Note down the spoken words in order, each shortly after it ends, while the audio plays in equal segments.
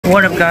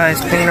What up, guys?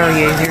 Pino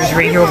here's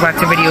right here back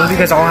to video. You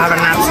guys all have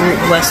an absolute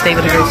blessed day by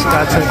the grace of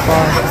God so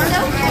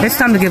far. It's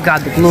time to give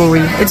God the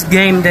glory. It's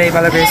game day by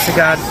the grace of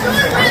God.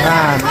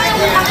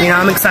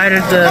 I'm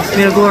excited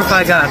to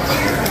glorify God.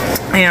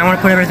 And I want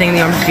to put everything in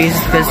the arms of Jesus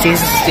because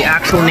Jesus is the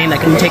actual name that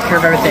can take care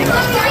of everything.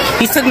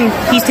 He's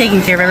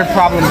taking care of every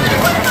problem.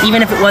 Even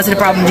if it wasn't a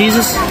problem,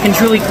 Jesus can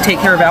truly take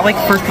care of it. Like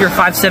 1 Peter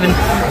 5:7,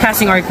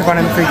 casting all your care upon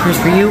him for he cares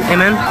for you.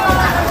 Amen.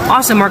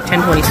 Also, Mark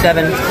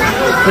 10:27.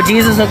 But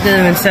Jesus looked at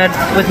him and said,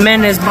 with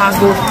men it is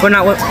possible, but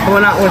not with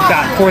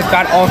God. For with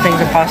God all things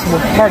are possible.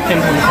 Mark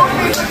 10:27.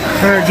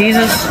 For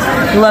Jesus,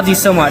 he loves you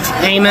so much.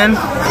 Amen.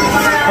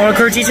 I want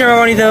to encourage each and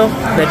everybody, though,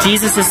 that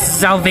Jesus is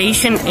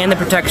salvation and the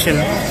protection.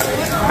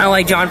 I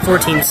like John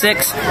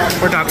 14:6,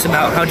 where it talks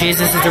about how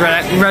Jesus is the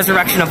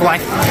resurrection of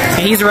life.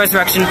 And he's the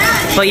resurrection.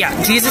 But yeah,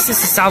 Jesus is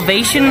the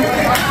salvation,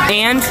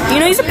 and,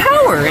 he's a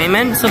power.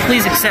 Amen. So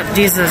please accept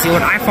Jesus as you.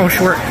 When I fall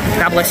short,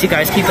 God bless you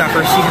guys. Keep God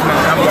first.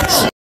 God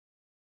bless.